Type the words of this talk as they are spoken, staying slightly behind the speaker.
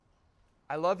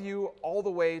I love you all the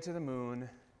way to the moon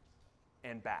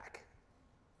and back.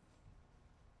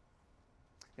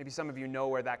 Maybe some of you know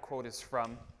where that quote is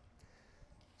from.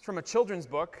 It's from a children's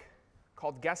book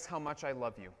called Guess How Much I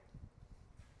Love You.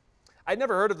 I'd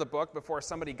never heard of the book before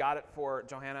somebody got it for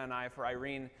Johanna and I, for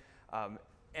Irene,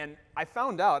 and I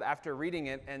found out after reading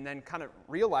it and then kind of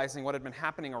realizing what had been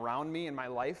happening around me in my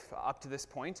life up to this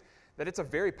point, that it's a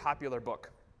very popular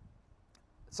book.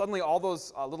 Suddenly all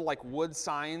those little like wood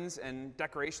signs and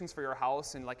decorations for your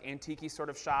house and like antique-y sort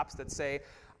of shops that say,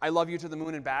 I love you to the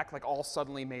moon and back, like all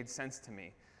suddenly made sense to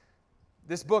me.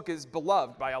 This book is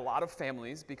beloved by a lot of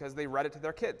families because they read it to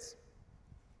their kids.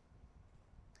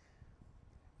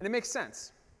 And it makes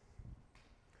sense.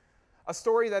 A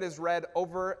story that is read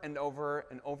over and over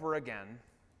and over again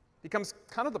becomes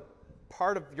kind of the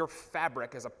part of your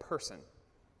fabric as a person.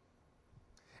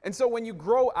 And so when you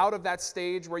grow out of that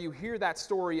stage where you hear that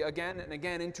story again and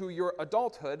again into your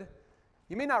adulthood,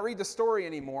 you may not read the story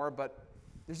anymore, but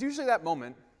there's usually that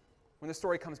moment when the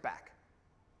story comes back.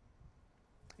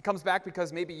 It comes back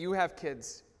because maybe you have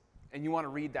kids and you want to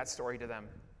read that story to them.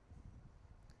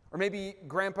 Or maybe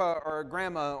grandpa or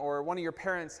grandma or one of your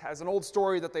parents has an old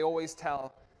story that they always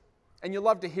tell, and you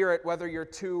love to hear it whether you're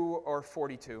 2 or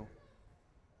 42.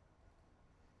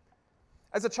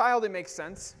 As a child, it makes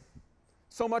sense.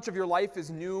 So much of your life is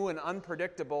new and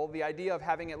unpredictable. The idea of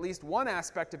having at least one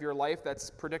aspect of your life that's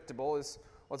predictable is,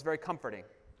 well, it's very comforting.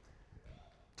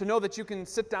 To know that you can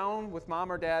sit down with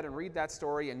mom or dad and read that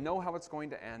story and know how it's going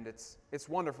to end, it's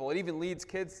wonderful. It even leads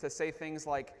kids to say things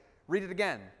like, read it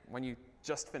again when you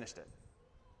just finished it.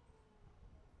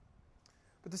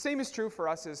 But the same is true for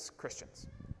us as Christians.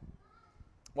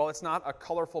 While it's not a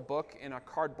colorful book in a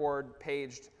cardboard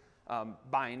paged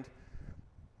bind,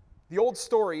 the old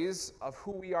stories of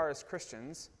who we are as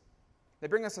Christians, they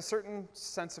bring us a certain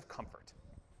sense of comfort.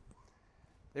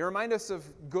 They remind us of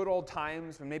good old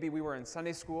times when maybe we were in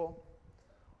Sunday school,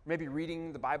 or maybe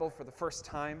reading the Bible for the first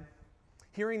time,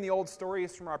 hearing the old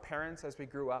stories from our parents as we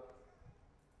grew up.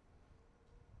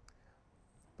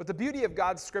 But the beauty of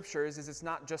God's scriptures is it's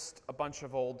not just a bunch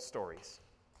of old stories.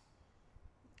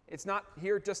 It's not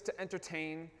here just to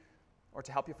entertain or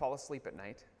to help you fall asleep at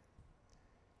night.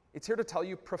 It's here to tell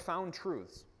you profound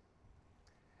truths.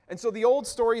 And so the old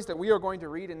stories that we are going to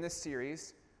read in this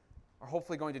series are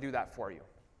hopefully going to do that for you.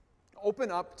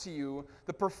 Open up to you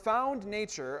the profound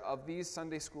nature of these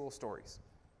Sunday school stories.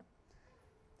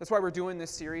 That's why we're doing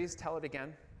this series, Tell It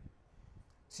Again,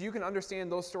 so you can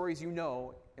understand those stories you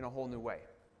know in a whole new way.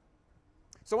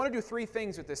 So I want to do 3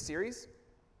 things with this series.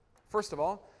 First of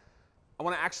all, I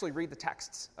want to actually read the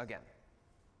texts again.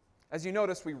 As you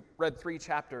notice, we read 3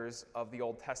 chapters of the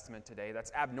Old Testament today. That's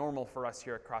abnormal for us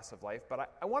here at Cross of Life,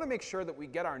 but I want to make sure that we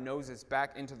get our noses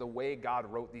back into the way God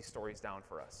wrote these stories down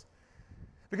for us.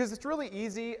 Because it's really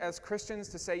easy as Christians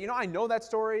to say, I know that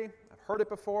story, I've heard it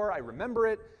before, I remember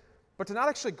it, but to not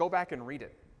actually go back and read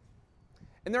it.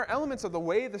 And there are elements of the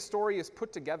way the story is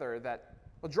put together that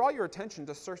will draw your attention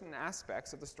to certain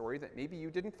aspects of the story that maybe you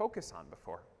didn't focus on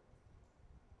before.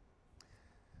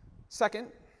 Second,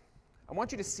 I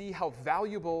want you to see how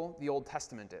valuable the Old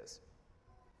Testament is.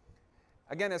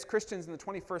 Again, as Christians in the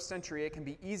 21st century, it can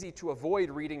be easy to avoid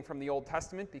reading from the Old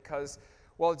Testament because,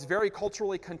 well, it's very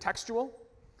culturally contextual.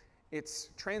 It's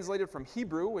translated from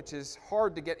Hebrew, which is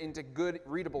hard to get into good,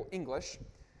 readable English.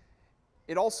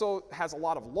 It also has a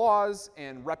lot of laws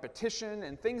and repetition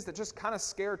and things that just kind of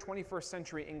scare 21st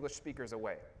century English speakers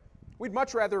away. We'd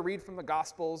much rather read from the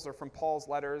Gospels or from Paul's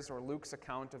letters or Luke's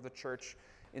account of the church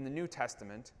in the New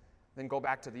Testament than go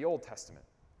back to the Old Testament.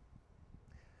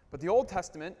 But the Old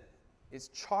Testament is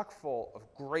chock full of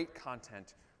great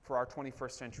content for our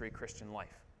 21st century Christian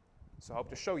life. So I hope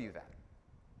to show you that.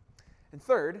 And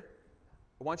third,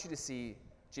 I want you to see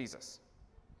Jesus.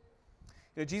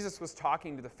 Jesus was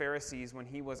talking to the Pharisees when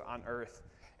he was on earth,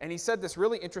 and he said this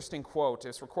really interesting quote.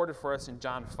 It's recorded for us in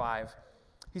John 5.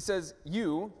 He says,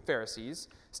 "You, Pharisees,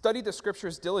 study the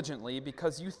scriptures diligently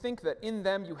because you think that in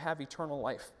them you have eternal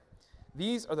life.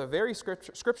 These are the very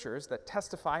scriptures that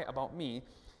testify about me,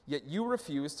 yet you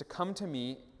refuse to come to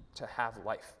me to have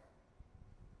life."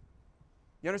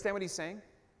 You understand what he's saying?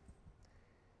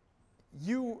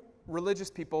 You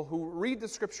religious people who read the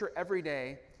scripture every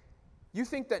day, you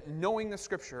think that knowing the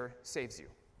scripture saves you.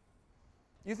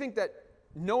 You think that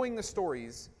knowing the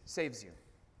stories saves you.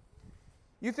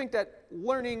 You think that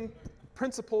learning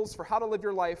principles for how to live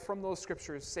your life from those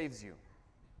scriptures saves you.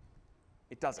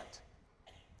 It doesn't.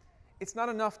 It's not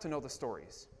enough to know the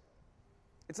stories.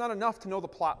 It's not enough to know the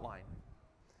plot line.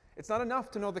 It's not enough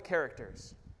to know the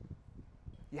characters.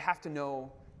 You have to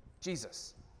know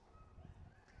Jesus.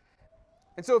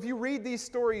 And so if you read these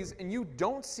stories and you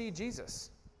don't see Jesus,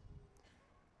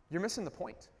 you're missing the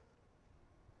point.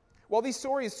 While these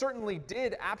stories certainly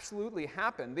did absolutely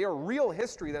happen, they are real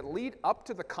history that lead up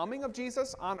to the coming of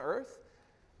Jesus on earth,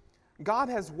 God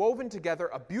has woven together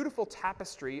a beautiful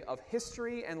tapestry of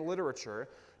history and literature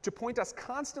to point us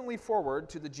constantly forward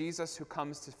to the Jesus who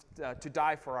comes to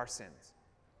die for our sins.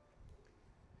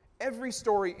 Every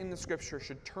story in the Scripture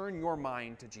should turn your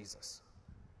mind to Jesus.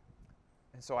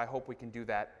 And so I hope we can do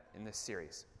that in this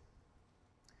series.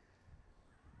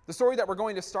 The story that we're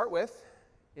going to start with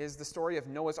is the story of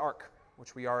Noah's Ark,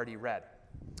 which we already read.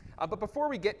 But before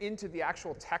we get into the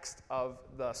actual text of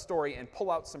the story and pull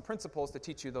out some principles to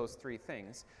teach you those three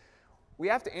things, we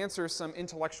have to answer some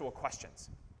intellectual questions.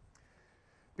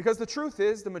 Because the truth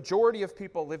is, the majority of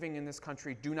people living in this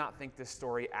country do not think this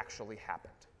story actually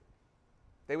happened.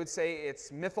 They would say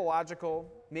it's mythological,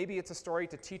 maybe it's a story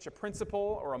to teach a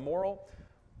principle or a moral,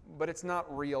 but it's not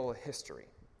real history.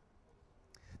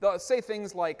 They'll say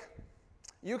things like,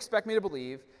 you expect me to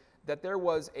believe that there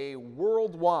was a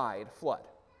worldwide flood,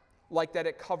 like that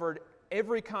it covered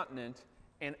every continent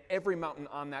and every mountain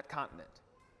on that continent.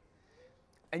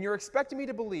 And you're expecting me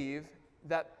to believe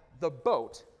that the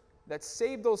boat that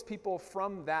saved those people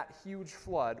from that huge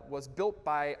flood was built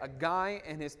by a guy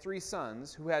and his 3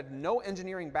 sons who had no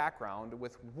engineering background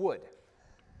with wood.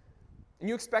 And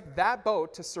you expect that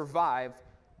boat to survive,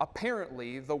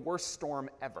 apparently, the worst storm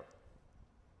ever.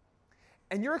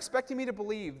 And you're expecting me to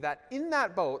believe that in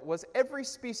that boat was every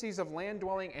species of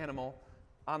land-dwelling animal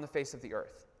on the face of the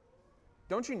earth.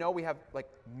 Don't you know we have like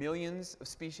millions of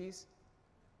species?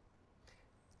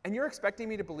 And you're expecting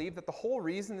me to believe that the whole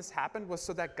reason this happened was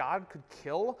so that God could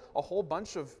kill a whole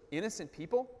bunch of innocent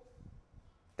people?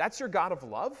 That's your God of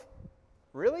love?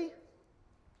 Really?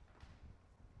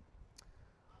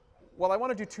 Well, I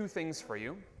want to do 2 things for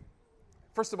you.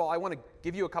 First of all, I want to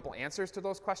give you a couple answers to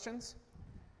those questions.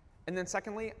 And then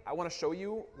secondly, I want to show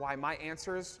you why my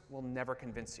answers will never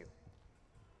convince you.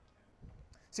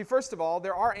 See, first of all,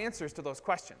 there are answers to those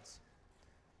questions.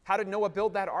 How did Noah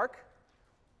build that ark?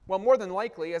 Well, more than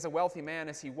likely, as a wealthy man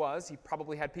as he was, he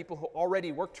probably had people who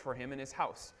already worked for him in his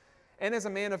house. And as a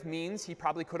man of means, he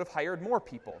probably could have hired more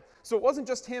people. So it wasn't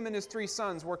just him and his 3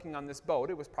 sons working on this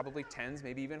boat. It was probably tens,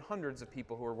 maybe even hundreds of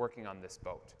people who were working on this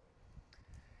boat.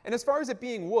 And as far as it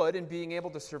being wood and being able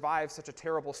to survive such a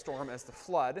terrible storm as the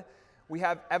flood, we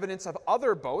have evidence of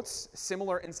other boats,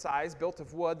 similar in size, built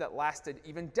of wood that lasted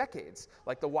even decades,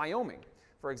 like the Wyoming,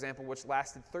 for example, which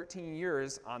lasted 13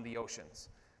 years on the oceans.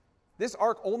 This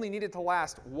ark only needed to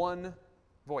last 1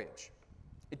 voyage.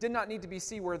 It did not need to be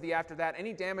seaworthy after that.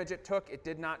 Any damage it took, it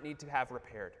did not need to have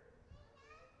repaired.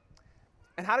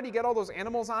 And how did he get all those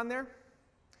animals on there?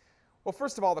 Well,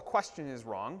 first of all, the question is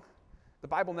wrong. The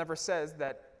Bible never says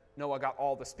that Noah got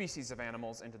all the species of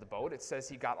animals into the boat. It says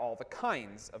he got all the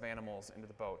kinds of animals into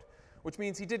the boat, which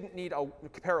means he didn't need a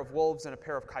pair of wolves and a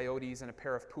pair of coyotes and a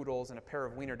pair of poodles and a pair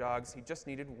of wiener dogs. He just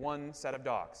needed 1 set of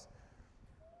dogs.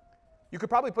 You could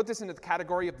probably put this into the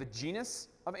category of the genus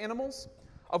of animals,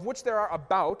 of which there are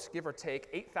about, give or take,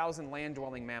 8,000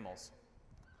 land-dwelling mammals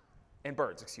and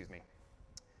birds,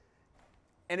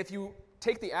 And if you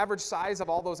take the average size of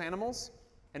all those animals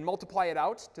and multiply it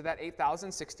out to that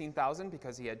 8,000, 16,000,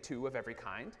 because he had 2 of every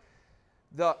kind,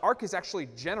 the ark is actually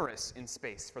generous in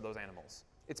space for those animals.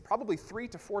 It's probably 3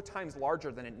 to 4 times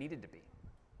larger than it needed to be.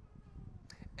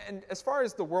 And as far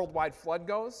as the worldwide flood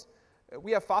goes,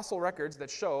 we have fossil records that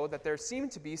show that there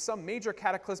seemed to be some major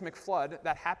cataclysmic flood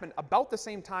that happened about the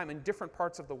same time in different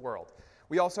parts of the world.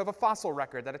 We also have a fossil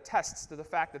record that attests to the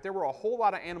fact that there were a whole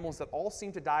lot of animals that all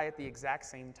seemed to die at the exact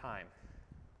same time.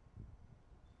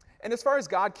 And as far as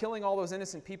God killing all those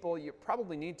innocent people, you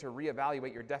probably need to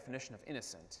reevaluate your definition of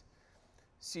innocent.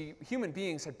 See, human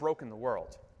beings had broken the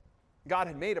world. God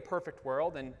had made a perfect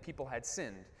world, and people had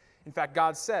sinned. In fact,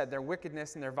 God said their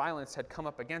wickedness and their violence had come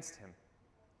up against him.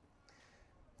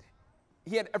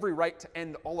 He had every right to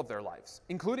end all of their lives,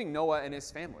 including Noah and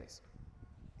his families.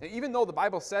 And even though the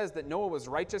Bible says that Noah was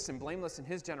righteous and blameless in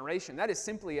his generation, that is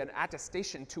simply an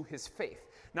attestation to his faith,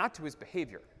 not to his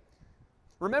behavior.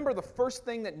 Remember, the first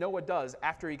thing that Noah does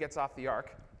after he gets off the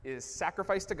ark is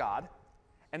sacrifice to God,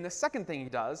 and the second thing he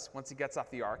does once he gets off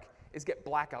the ark is get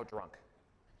blackout drunk.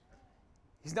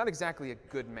 He's not exactly a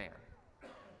good man.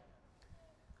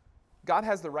 God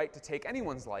has the right to take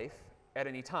anyone's life at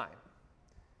any time.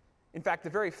 In fact, the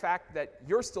very fact that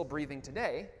you're still breathing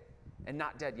today and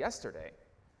not dead yesterday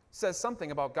says something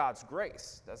about God's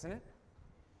grace, doesn't it?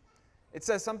 It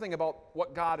says something about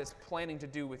what God is planning to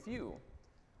do with you,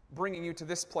 bringing you to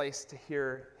this place to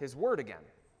hear his word again.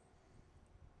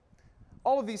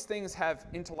 All of these things have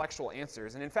intellectual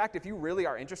answers. And in fact, if you really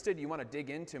are interested, you want to dig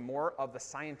into more of the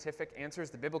scientific answers,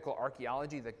 the biblical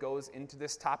archaeology that goes into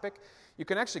this topic, you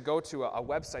can actually go to a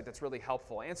website that's really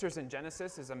helpful. Answers in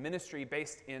Genesis is a ministry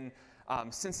based in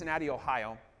Cincinnati,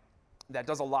 Ohio, that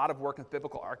does a lot of work with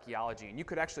biblical archaeology. And you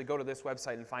could actually go to this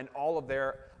website and find all of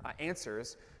their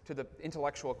answers to the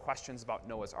intellectual questions about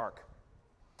Noah's Ark.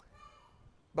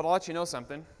 But I'll let you know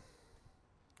something.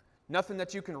 Nothing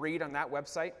that you can read on that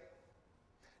website,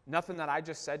 nothing that I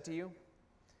just said to you,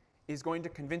 is going to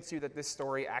convince you that this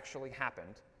story actually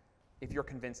happened if you're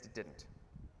convinced it didn't.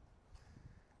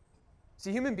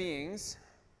 See, human beings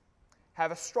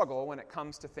have a struggle when it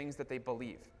comes to things that they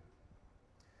believe.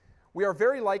 We are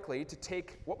very likely to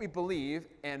take what we believe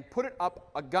and put it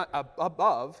up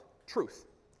above truth.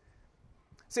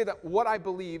 Say that what I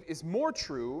believe is more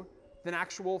true than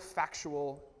actual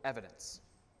factual evidence.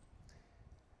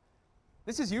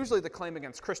 This is usually the claim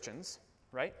against Christians,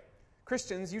 right?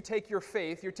 Christians, you take your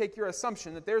faith, you take your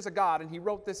assumption that there's a God and he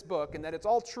wrote this book and that it's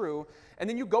all true, and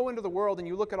then you go into the world and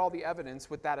you look at all the evidence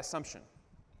with that assumption.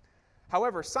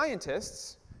 However,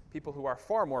 scientists, people who are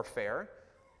far more fair,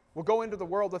 will go into the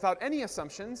world without any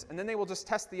assumptions, and then they will just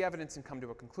test the evidence and come to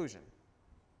a conclusion.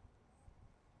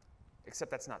 Except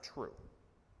that's not true.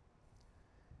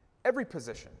 Every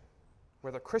position,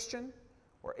 whether Christian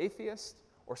or atheist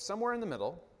or somewhere in the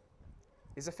middle,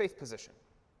 is a faith position.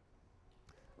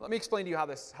 Let me explain to you how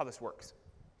this works.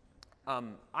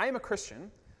 I am a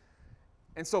Christian,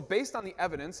 and so based on the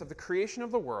evidence of the creation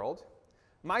of the world,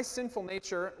 my sinful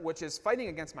nature, which is fighting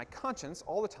against my conscience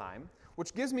all the time,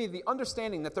 which gives me the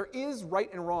understanding that there is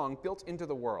right and wrong built into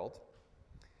the world,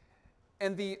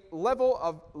 and the level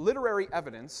of literary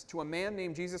evidence to a man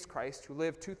named Jesus Christ who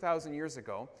lived 2,000 years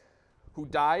ago, who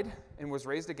died and was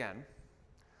raised again,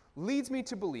 leads me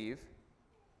to believe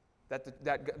that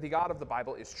the God of the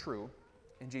Bible is true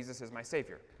and Jesus is my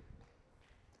Savior.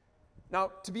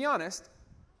 Now, to be honest,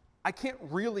 I can't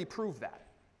really prove that.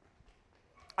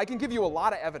 I can give you a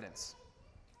lot of evidence.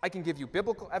 I can give you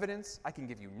biblical evidence, I can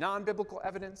give you non-biblical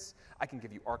evidence, I can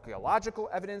give you archaeological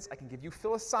evidence, I can give you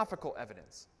philosophical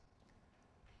evidence.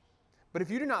 But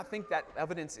if you do not think that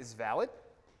evidence is valid,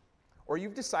 or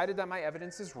you've decided that my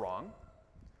evidence is wrong,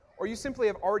 or you simply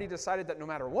have already decided that no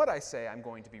matter what I say, I'm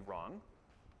going to be wrong,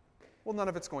 well, none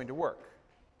of it's going to work.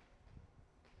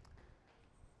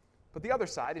 But the other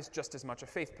side is just as much a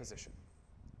faith position.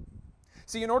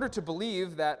 See, in order to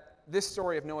believe that this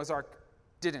story of Noah's Ark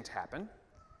didn't happen,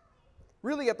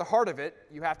 really at the heart of it,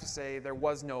 you have to say there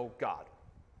was no God.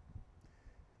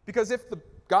 Because if the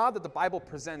God that the Bible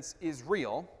presents is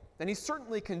real, then he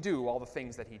certainly can do all the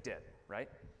things that he did, right?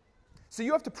 So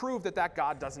you have to prove that that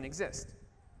God doesn't exist.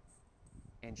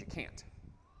 And you can't.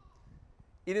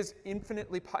 It is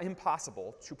infinitely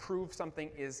impossible to prove something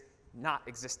is not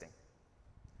existing.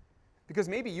 Because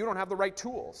maybe you don't have the right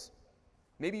tools.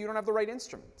 Maybe you don't have the right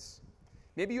instruments.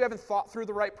 Maybe you haven't thought through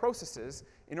the right processes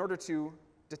in order to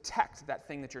detect that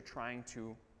thing that you're trying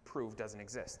to prove doesn't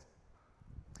exist.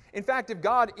 In fact, if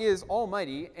God is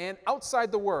almighty and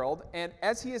outside the world, and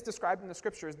as he is described in the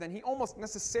scriptures, then he almost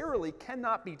necessarily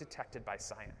cannot be detected by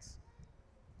science.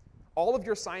 All of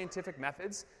your scientific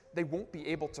methods, they won't be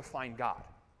able to find God.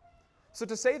 So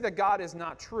to say that God is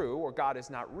not true or God is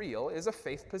not real is a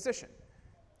faith position.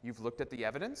 You've looked at the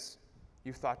evidence,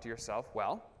 you've thought to yourself,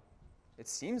 well, it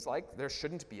seems like there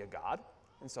shouldn't be a God,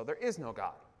 and so there is no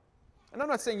God. And I'm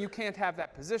not saying you can't have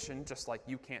that position, just like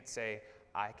you can't say,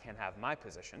 I can have my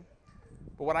position.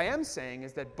 But what I am saying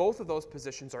is that both of those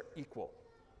positions are equal.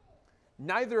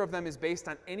 Neither of them is based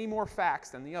on any more facts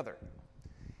than the other.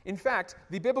 In fact,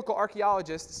 the biblical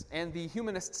archaeologists and the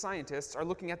humanist scientists are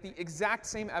looking at the exact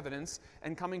same evidence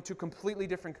and coming to completely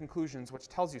different conclusions, which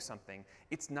tells you something.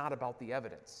 It's not about the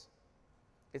evidence.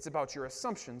 It's about your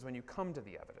assumptions when you come to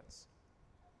the evidence.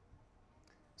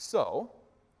 So,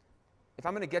 if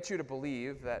I'm going to get you to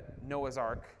believe that Noah's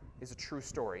Ark is a true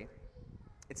story,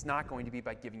 it's not going to be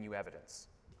by giving you evidence.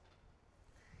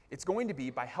 It's going to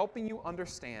be by helping you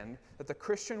understand that the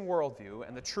Christian worldview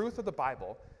and the truth of the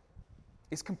Bible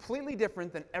is completely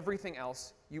different than everything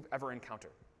else you've ever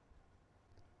encountered.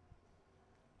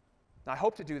 Now, I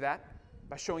hope to do that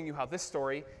by showing you how this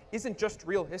story isn't just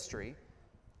real history.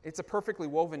 It's a perfectly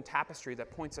woven tapestry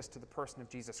that points us to the person of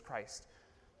Jesus Christ,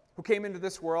 who came into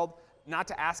this world not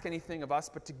to ask anything of us,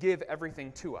 but to give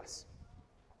everything to us.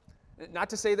 Not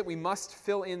to say that we must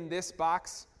fill in this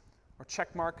box or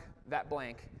check mark that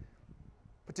blank,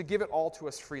 but to give it all to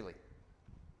us freely.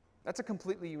 That's a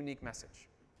completely unique message,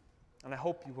 and I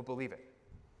hope you will believe it.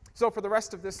 So for the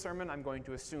rest of this sermon, I'm going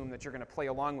to assume that you're going to play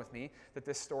along with me, that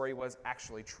this story was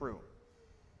actually true.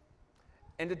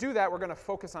 And to do that, we're going to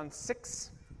focus on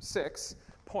six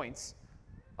points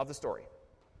of the story.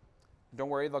 Don't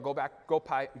worry, they'll go by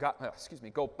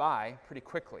pretty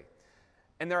quickly.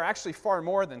 And there are actually far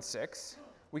more than 6.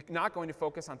 We're not going to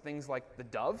focus on things like the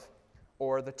dove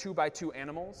or the 2x2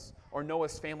 animals or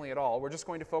Noah's family at all. We're just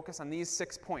going to focus on these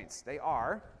 6 points. They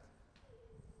are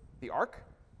the ark,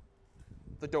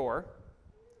 the door,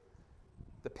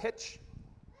 the pitch,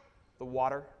 the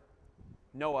water,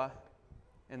 Noah,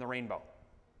 and the rainbow.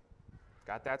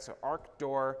 Got that? So ark,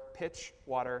 door, pitch,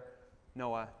 water,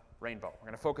 Noah, rainbow. We're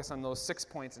going to focus on those 6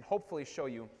 points and hopefully show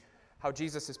you how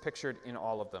Jesus is pictured in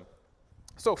all of them.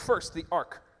 So first, the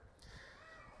ark.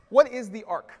 What is the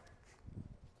ark?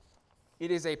 It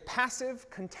is a passive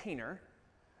container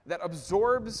that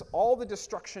absorbs all the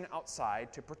destruction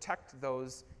outside to protect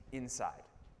those inside.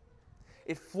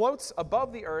 It floats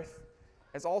above the earth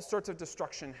as all sorts of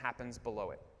destruction happens below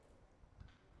it.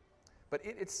 But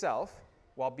it itself,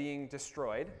 while being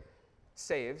destroyed,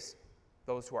 saves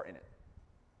those who are in it.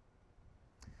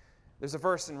 There's a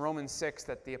verse in Romans 6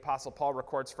 that the Apostle Paul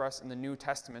records for us in the New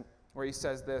Testament where he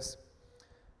says this,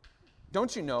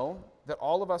 "Don't you know that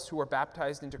all of us who were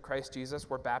baptized into Christ Jesus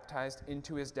were baptized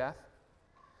into his death?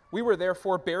 We were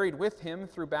therefore buried with him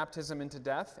through baptism into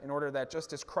death, in order that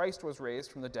just as Christ was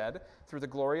raised from the dead through the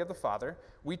glory of the Father,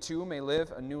 we too may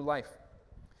live a new life.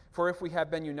 For if we have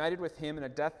been united with him in a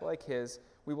death like his,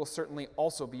 we will certainly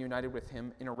also be united with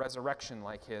him in a resurrection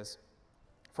like his.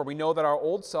 For we know that our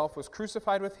old self was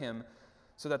crucified with him,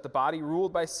 so that the body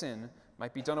ruled by sin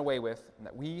might be done away with, and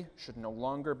that we should no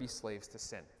longer be slaves to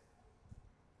sin."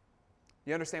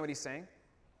 You understand what he's saying?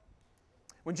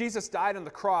 When Jesus died on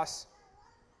the cross,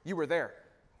 you were there.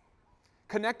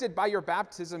 Connected by your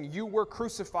baptism, you were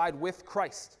crucified with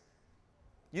Christ.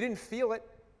 You didn't feel it.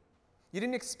 You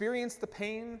didn't experience the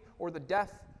pain or the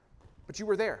death, but you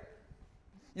were there.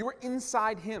 You were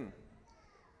inside him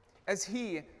as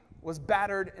he was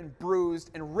battered and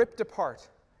bruised and ripped apart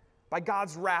by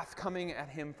God's wrath coming at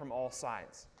him from all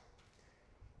sides.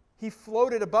 He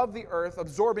floated above the earth,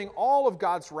 absorbing all of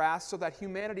God's wrath so that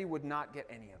humanity would not get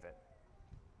any of it.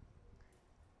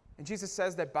 And Jesus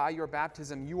says that by your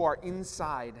baptism, you are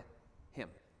inside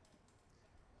him.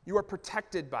 You are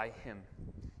protected by him.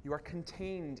 You are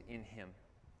contained in him.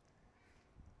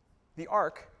 The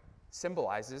ark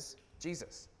symbolizes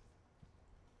Jesus.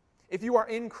 If you are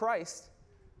in Christ,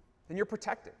 then you're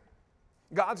protected.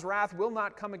 God's wrath will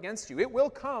not come against you. It will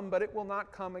come, but it will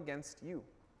not come against you.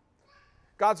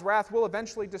 God's wrath will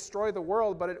eventually destroy the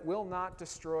world, but it will not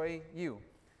destroy you,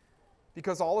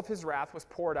 because all of his wrath was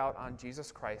poured out on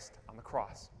Jesus Christ on the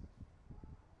cross.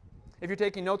 If you're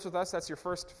taking notes with us, that's your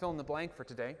first fill in the blank for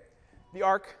today. The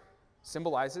ark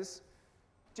symbolizes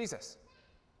Jesus.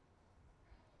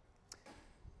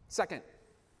 Second,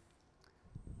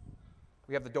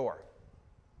 we have the door.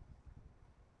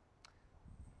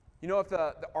 You know, if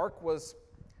the ark was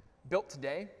built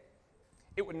today,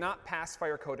 it would not pass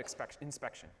fire code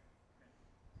inspection.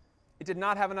 It did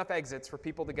not have enough exits for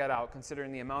people to get out,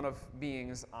 considering the amount of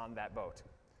beings on that boat.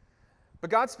 But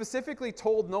God specifically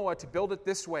told Noah to build it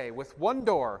this way, with one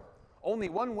door, only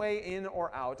one way in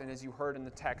or out, and as you heard in the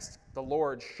text, the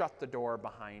Lord shut the door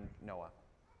behind Noah.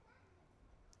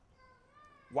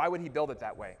 Why would he build it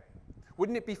that way?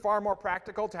 Wouldn't it be far more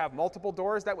practical to have multiple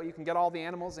doors? That way you can get all the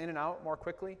animals in and out more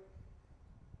quickly?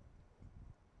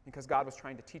 Because God was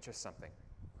trying to teach us something.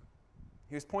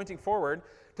 He was pointing forward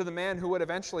to the man who would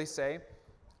eventually say,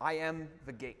 "I am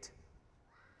the gate.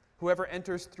 Whoever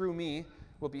enters through me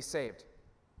will be saved.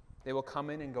 They will come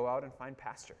in and go out and find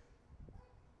pasture."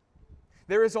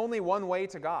 There is only one way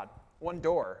to God, one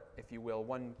door, if you will,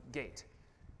 one gate.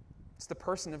 It's the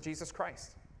person of Jesus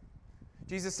Christ.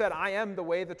 Jesus said, "I am the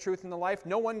way, the truth, and the life.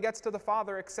 No one gets to the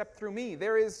Father except through me."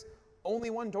 There is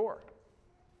only one door.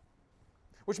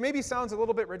 Which maybe sounds a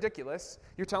little bit ridiculous.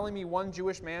 You're telling me one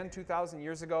Jewish man 2,000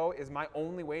 years ago is my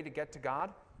only way to get to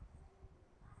God?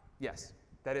 Yes,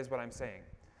 that is what I'm saying.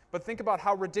 But think about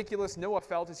how ridiculous Noah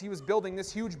felt as he was building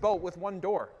this huge boat with one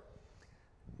door.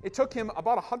 It took him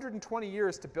about 120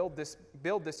 years to build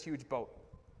this huge boat.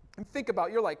 And think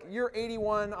about, you're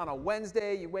 81 on a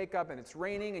Wednesday, you wake up and it's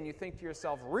raining, and you think to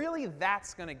yourself, really,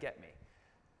 that's going to get me?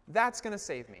 That's going to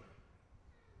save me?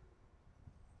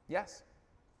 Yes,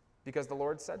 because the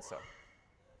Lord said so.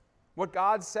 What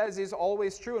God says is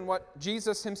always true, and what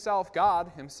Jesus himself, God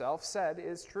himself, said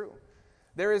is true.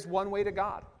 There is one way to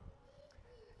God.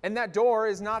 And that door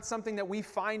is not something that we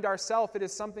find ourselves. It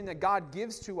is something that God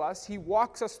gives to us. He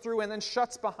walks us through and then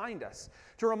shuts behind us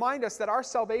to remind us that our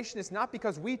salvation is not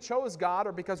because we chose God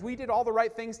or because we did all the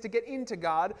right things to get into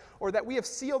God or that we have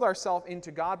sealed ourselves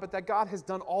into God, but that God has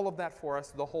done all of that for us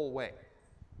the whole way.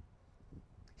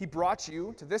 He brought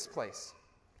you to this place,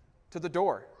 to the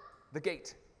door, the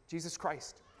gate, Jesus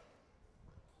Christ.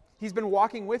 He's been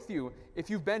walking with you, if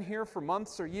you've been here for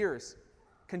months or years,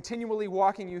 continually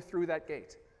walking you through that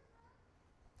gate.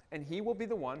 And he will be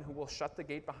the one who will shut the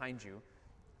gate behind you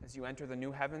as you enter the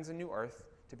new heavens and new earth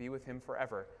to be with him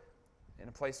forever, in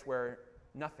a place where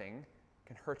nothing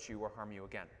can hurt you or harm you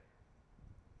again.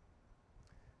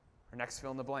 Our next fill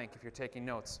in the blank, if you're taking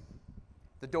notes.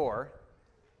 The door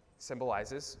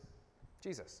symbolizes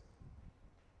Jesus.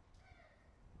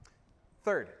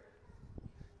 Third,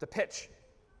 the pitch.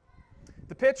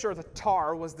 The pitch, or the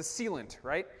tar, was the sealant,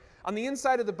 right? On the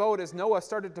inside of the boat, as Noah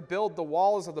started to build the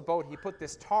walls of the boat, he put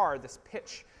this tar, this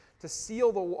pitch, to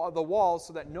seal the walls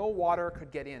so that no water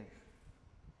could get in.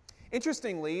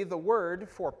 Interestingly, the word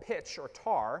for pitch or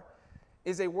tar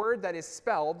is a word that is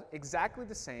spelled exactly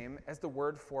the same as the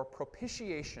word for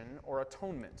propitiation or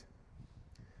atonement.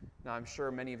 Now, I'm sure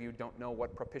many of you don't know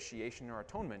what propitiation or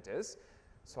atonement is,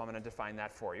 so I'm going to define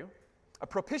that for you. A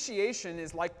propitiation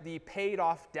is like the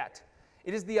paid-off debt.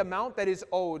 It is the amount that is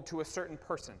owed to a certain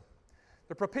person.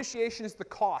 The propitiation is the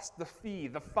cost, the fee,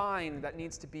 the fine that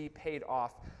needs to be paid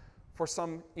off for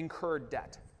some incurred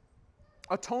debt.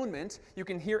 Atonement, you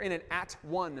can hear in an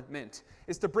at-one-ment,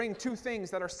 is to bring two things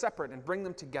that are separate and bring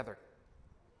them together.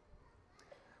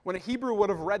 When a Hebrew would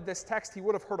have read this text, he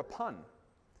would have heard a pun.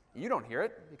 You don't hear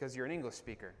it because you're an English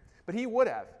speaker, but he would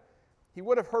have. He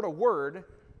would have heard a word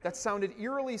that sounded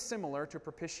eerily similar to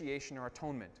propitiation or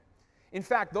atonement. In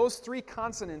fact, those three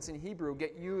consonants in Hebrew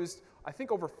get used, I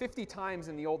think, over 50 times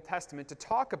in the Old Testament to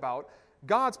talk about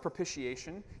God's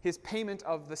propitiation, his payment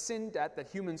of the sin debt that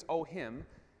humans owe him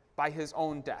by his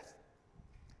own death,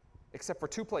 except for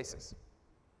two places.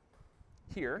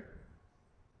 Here,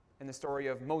 in the story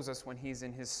of Moses when he's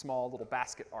in his small little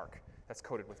basket ark that's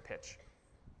coated with pitch.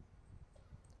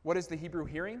 What is the Hebrew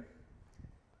hearing?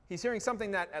 He's hearing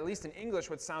something that, at least in English,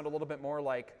 would sound a little bit more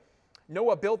like,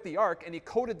 Noah built the ark and he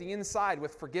coated the inside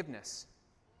with forgiveness.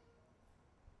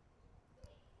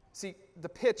 See, the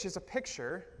pitch is a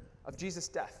picture of Jesus'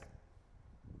 death.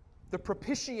 The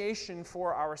propitiation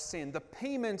for our sin, the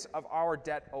payment of our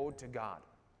debt owed to God.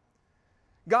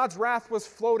 God's wrath was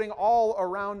floating all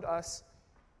around us,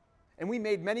 and we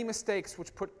made many mistakes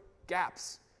which put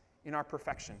gaps in our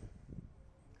perfection.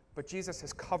 But Jesus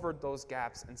has covered those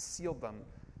gaps and sealed them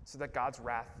so that God's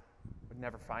wrath would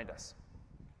never find us.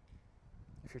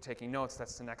 If you're taking notes,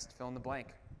 that's the next fill in the blank.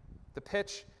 The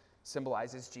pitch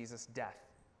symbolizes Jesus' death.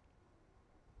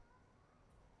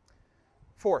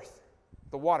 Fourth,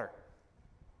 the water.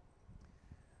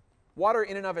 Water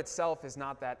in and of itself is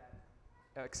not that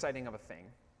exciting of a thing.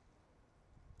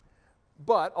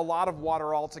 But a lot of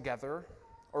water altogether,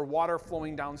 or water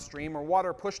flowing downstream, or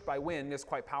water pushed by wind is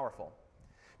quite powerful.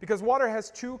 Because water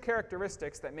has two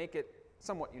characteristics that make it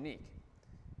somewhat unique.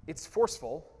 It's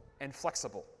forceful and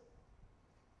flexible.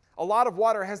 A lot of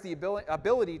water has the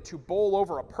ability to bowl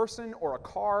over a person or a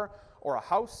car or a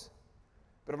house,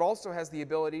 but it also has the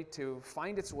ability to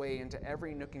find its way into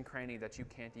every nook and cranny that you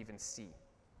can't even see.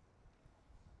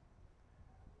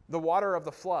 The water of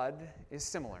the flood is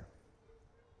similar.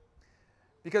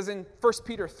 Because in 1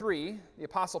 Peter 3, the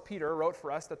Apostle Peter wrote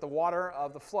for us that the water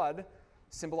of the flood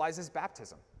symbolizes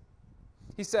baptism.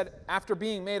 He said, after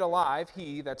being made alive,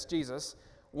 he, that's Jesus,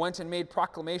 went and made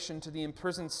proclamation to the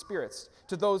imprisoned spirits,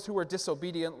 to those who were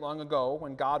disobedient long ago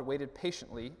when God waited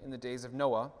patiently in the days of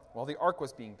Noah while the ark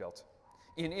was being built.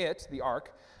 In it, the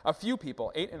ark, a few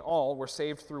people, 8 in all, were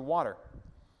saved through water.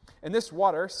 And this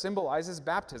water symbolizes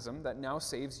baptism that now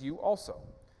saves you also.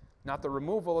 Not the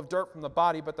removal of dirt from the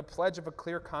body, but the pledge of a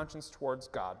clear conscience towards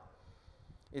God.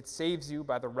 It saves you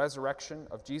by the resurrection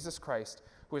of Jesus Christ,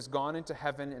 who has gone into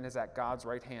heaven and is at God's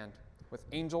right hand, with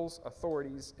angels,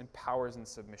 authorities, and powers in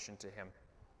submission to him.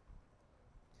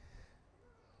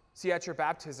 See, at your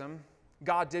baptism,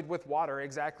 God did with water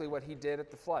exactly what he did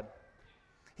at the flood.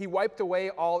 He wiped away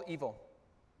all evil.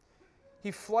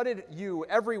 He flooded you,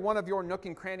 every one of your nook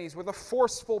and crannies, with a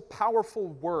forceful, powerful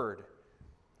word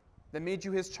that made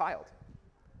you his child,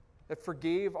 that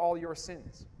forgave all your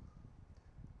sins,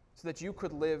 so that you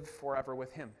could live forever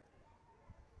with him.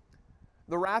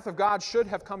 The wrath of God should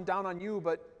have come down on you,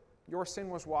 but your sin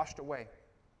was washed away,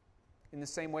 in the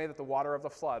same way that the water of the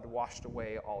flood washed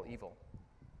away all evil.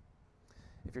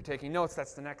 If you're taking notes,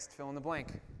 that's the next fill in the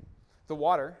blank. The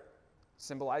water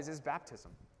symbolizes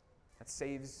baptism that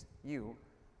saves you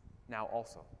now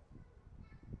also.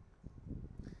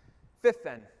 Fifth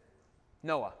then,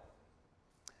 Noah.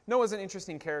 Noah's an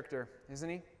interesting character, isn't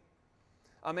he?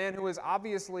 A man who is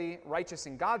obviously righteous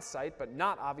in God's sight, but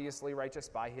not obviously righteous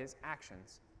by his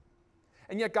actions.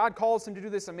 And yet God calls him to do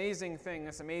this amazing thing,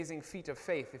 this amazing feat of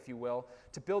faith, if you will,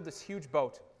 to build this huge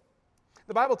boat.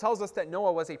 The Bible tells us that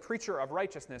Noah was a preacher of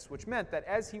righteousness, which meant that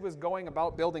as he was going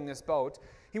about building this boat,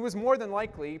 he was more than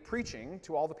likely preaching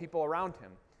to all the people around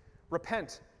him.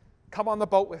 Repent, come on the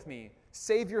boat with me,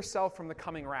 save yourself from the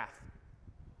coming wrath.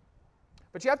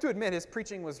 But you have to admit, his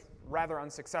preaching was rather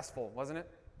unsuccessful, wasn't it?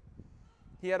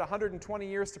 He had 120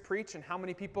 years to preach, and how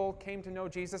many people came to know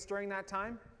Jesus during that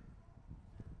time?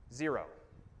 0.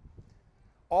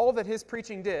 All that his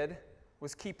preaching did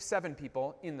was keep 7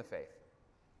 people in the faith.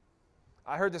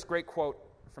 I heard this great quote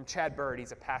from Chad Bird.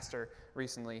 He's a pastor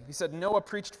recently. He said, Noah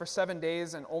preached for 7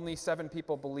 days and only 7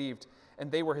 people believed, and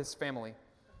they were his family.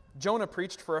 Jonah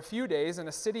preached for a few days and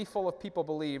a city full of people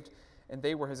believed, and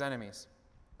they were his enemies.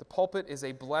 The pulpit is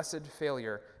a blessed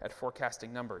failure at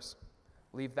forecasting numbers.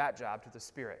 Leave that job to the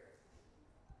Spirit.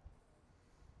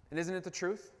 And isn't it the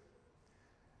truth?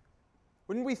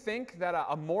 Wouldn't we think that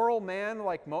a moral man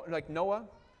like Noah,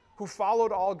 who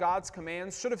followed all God's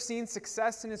commands, should have seen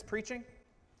success in his preaching?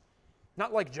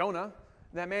 Not like Jonah,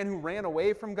 that man who ran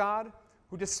away from God,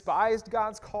 who despised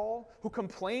God's call, who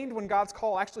complained when God's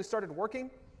call actually started working.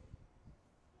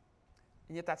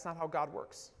 And yet that's not how God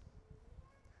works.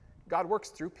 God works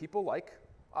through people like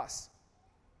us.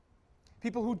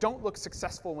 People who don't look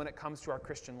successful when it comes to our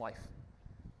Christian life.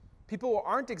 People who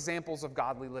aren't examples of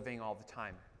godly living all the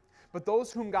time, but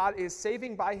those whom God is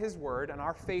saving by his word and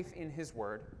our faith in his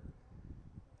word,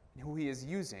 and who he is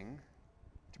using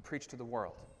to preach to the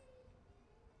world.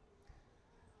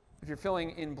 If you're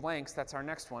filling in blanks, that's our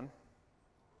next one.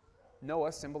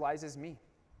 Noah symbolizes me,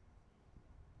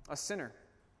 a sinner,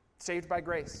 saved by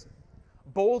grace,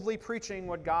 boldly preaching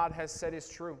what God has said is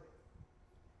true.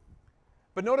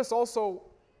 But notice also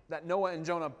that Noah and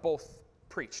Jonah both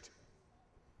preached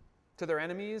to their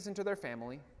enemies and to their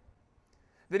family.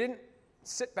 They didn't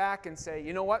sit back and say,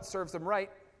 you know what, serves them right.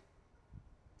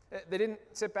 They didn't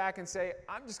sit back and say,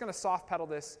 I'm just going to soft pedal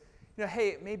this. You know,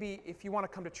 hey, maybe if you want to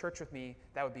come to church with me,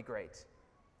 that would be great.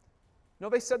 No,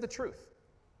 they said the truth.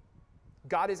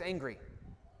 God is angry.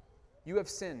 You have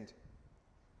sinned.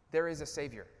 There is a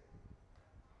Savior.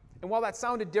 And while that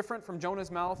sounded different from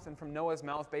Jonah's mouth and from Noah's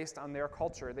mouth based on their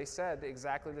culture, they said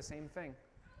exactly the same thing.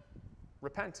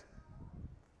 Repent.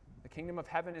 The kingdom of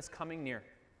heaven is coming near.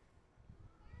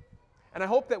 And I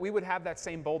hope that we would have that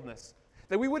same boldness,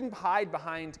 that we wouldn't hide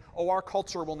behind, our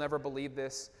culture will never believe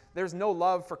this. There's no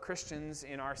love for Christians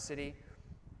in our city.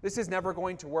 This is never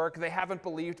going to work. They haven't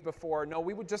believed before. No,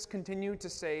 we would just continue to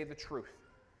say the truth.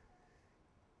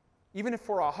 Even if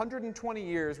for 120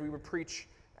 years we would preach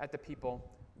at the people,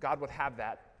 God would have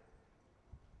that,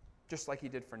 just like he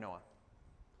did for Noah.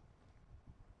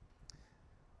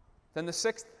 Then the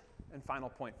 6th and final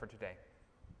point for today,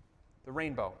 the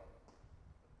rainbow.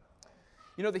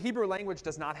 You know, the Hebrew language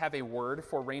does not have a word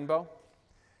for rainbow.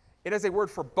 It has a word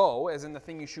for bow, as in the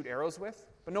thing you shoot arrows with,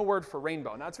 but no word for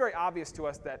rainbow. Now, it's very obvious to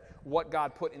us that what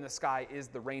God put in the sky is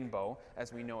the rainbow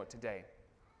as we know it today.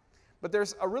 But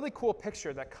there's a really cool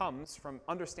picture that comes from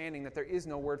understanding that there is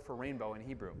no word for rainbow in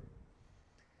Hebrew.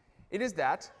 It is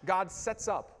that God sets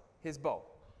up his bow.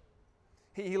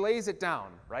 He lays it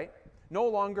down, right? No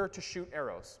longer to shoot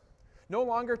arrows. No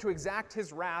longer to exact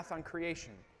his wrath on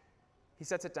creation. He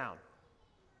sets it down.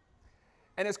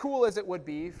 And as cool as it would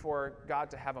be for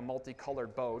God to have a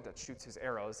multicolored bow that shoots his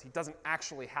arrows, he doesn't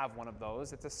actually have one of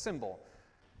those. It's a symbol.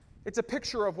 It's a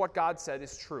picture of what God said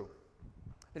is true.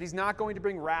 That he's not going to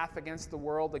bring wrath against the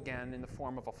world again in the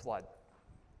form of a flood.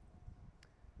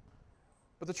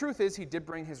 But the truth is, he did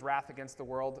bring his wrath against the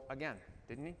world again,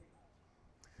 didn't he?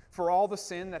 For all the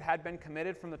sin that had been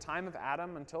committed from the time of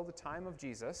Adam until the time of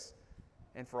Jesus,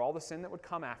 and for all the sin that would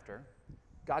come after,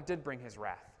 God did bring his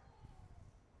wrath.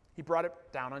 He brought it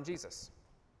down on Jesus,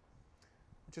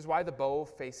 which is why the bow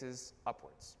faces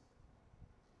upwards.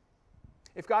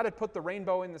 If God had put the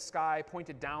rainbow in the sky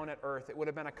pointed down at earth, it would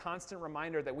have been a constant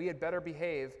reminder that we had better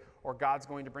behave or God's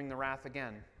going to bring the wrath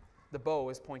again. The bow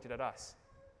is pointed at us.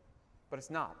 But it's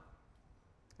not.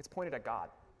 It's pointed at God.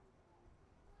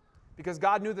 Because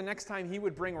God knew the next time he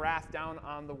would bring wrath down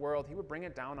on the world, he would bring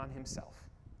it down on himself,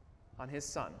 on his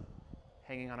son,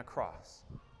 hanging on a cross.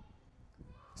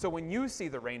 So when you see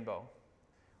the rainbow,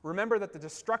 remember that the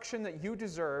destruction that you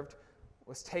deserved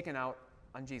was taken out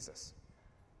on Jesus.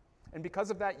 And because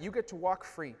of that, you get to walk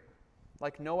free,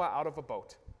 like Noah out of a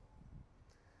boat.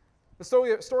 The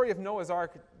story of Noah's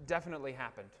Ark definitely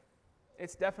happened.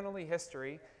 It's definitely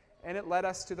history. And it led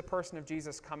us to the person of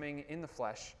Jesus coming in the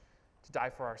flesh to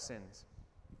die for our sins.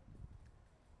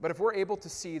 But if we're able to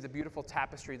see the beautiful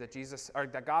tapestry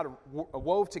that God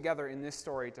wove together in this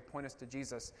story to point us to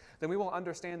Jesus, then we will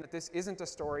understand that this isn't a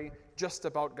story just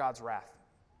about God's wrath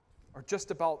or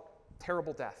just about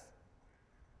terrible death,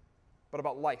 but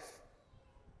about life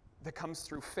that comes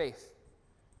through faith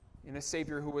in a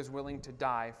Savior who was willing to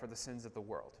die for the sins of the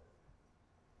world.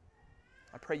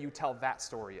 I pray you tell that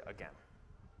story again.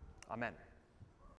 Amen.